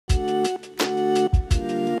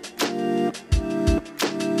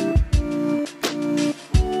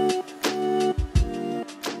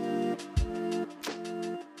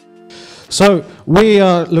So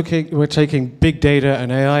we're taking big data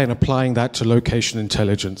and AI and applying that to location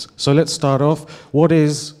intelligence. So let's start off. What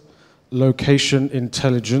is location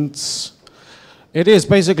intelligence? It is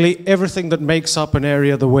basically everything that makes up an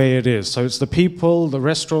area the way it is. So it's the people, the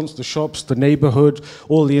restaurants, the shops, the neighborhood,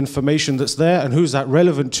 all the information that's there. And who's that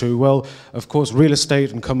relevant to? Well, of course, real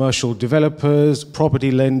estate and commercial developers, property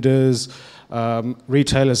lenders,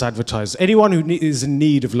 retailers, advertisers, anyone who is in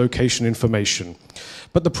need of location information.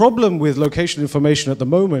 But the problem with location information at the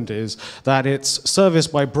moment is that it's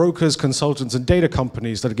serviced by brokers, consultants, and data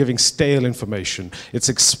companies that are giving stale information. It's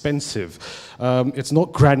expensive, it's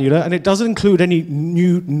not granular, and it doesn't include any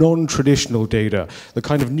new non-traditional data, the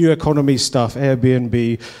kind of new economy stuff,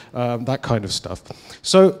 Airbnb, that kind of stuff.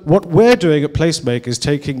 So what we're doing at PlaceMake is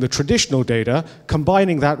taking the traditional data,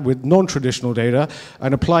 combining that with non-traditional data,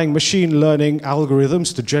 and applying machine learning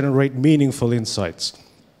algorithms to generate meaningful insights.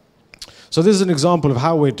 So this is an example of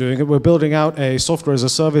how we're doing it. We're building out a software as a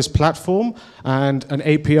service platform and an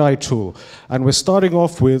API tool. And we're starting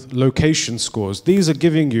off with location scores. These are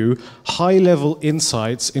giving you high-level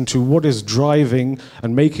insights into what is driving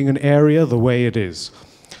and making an area the way it is.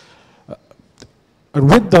 And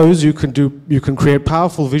with those, you can create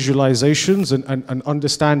powerful visualizations and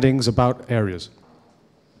understandings about areas.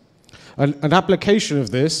 An application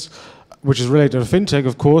of this, which is related to fintech,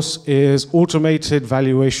 of course, is automated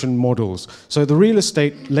valuation models. So the real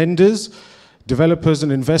estate lenders, developers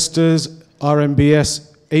and investors,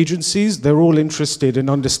 RMBS agencies, they're all interested in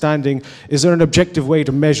understanding, is there an objective way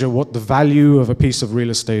to measure what the value of a piece of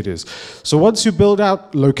real estate is? So once you build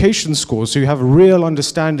out location scores, so you have a real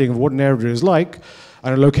understanding of what an area is like,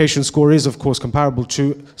 and a location score is, of course, comparable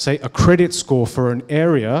to, say, a credit score for an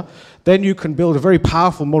area, then you can build a very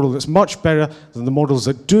powerful model that's much better than the models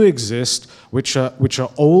that do exist, which are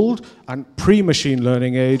old and pre-machine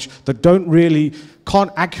learning age, that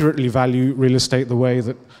can't accurately value real estate the way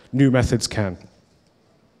that new methods can.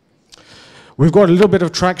 We've got a little bit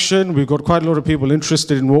of traction. We've got quite a lot of people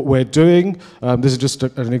interested in what we're doing. This is just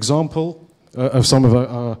an example of some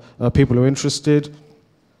of our people who are interested.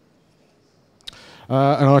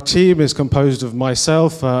 And our team is composed of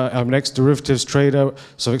myself. I'm an ex-derivatives trader,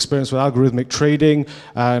 so experience with algorithmic trading,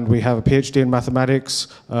 and we have a PhD in mathematics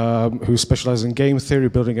who specializes in game theory,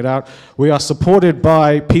 building it out. We are supported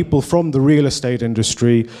by people from the real estate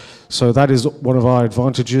industry, so that is one of our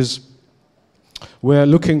advantages. We're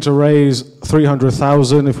looking to raise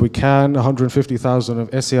 300,000 if we can, 150,000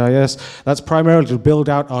 of SEIS. That's primarily to build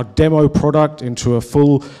out our demo product into a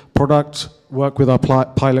full product, work with our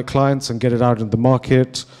pilot clients and get it out in the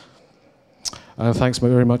market. Thanks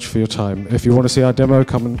very much for your time. If you want to see our demo,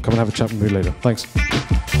 come and have a chat with me later. Thanks.